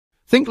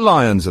Think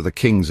lions are the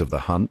kings of the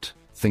hunt?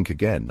 Think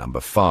again. Number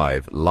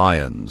 5,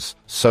 lions.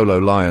 Solo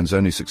lions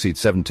only succeed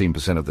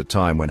 17% of the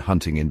time when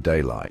hunting in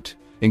daylight.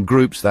 In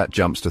groups, that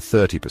jumps to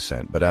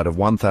 30%, but out of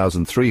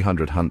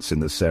 1,300 hunts in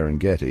the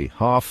Serengeti,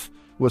 half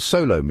were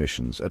solo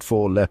missions at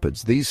 4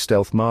 leopards. These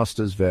stealth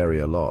masters vary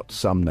a lot.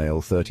 Some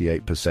nail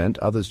 38%,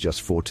 others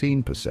just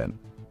 14%.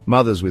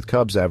 Mothers with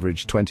cubs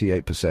average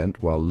 28%,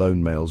 while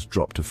lone males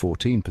drop to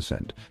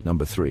 14%.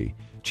 Number 3,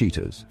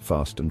 cheetahs,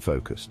 fast and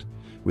focused.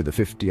 With a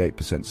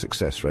 58%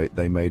 success rate,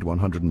 they made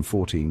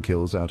 114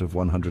 kills out of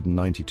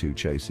 192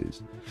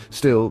 chases.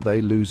 Still,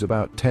 they lose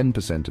about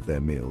 10% of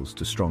their meals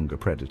to stronger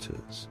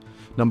predators.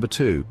 Number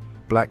 2,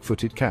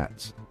 black-footed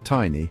cats,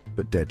 tiny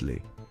but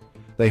deadly.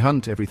 They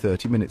hunt every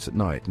 30 minutes at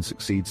night and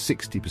succeed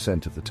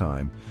 60% of the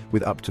time,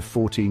 with up to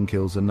 14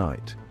 kills a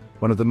night.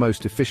 One of the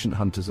most efficient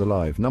hunters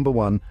alive. Number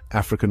 1,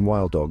 African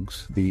wild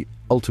dogs, the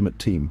ultimate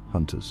team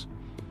hunters.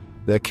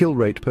 Their kill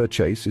rate per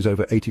chase is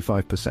over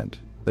 85%.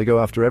 They go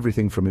after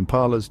everything from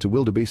impalas to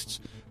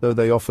wildebeests, though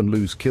they often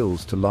lose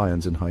kills to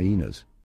lions and hyenas.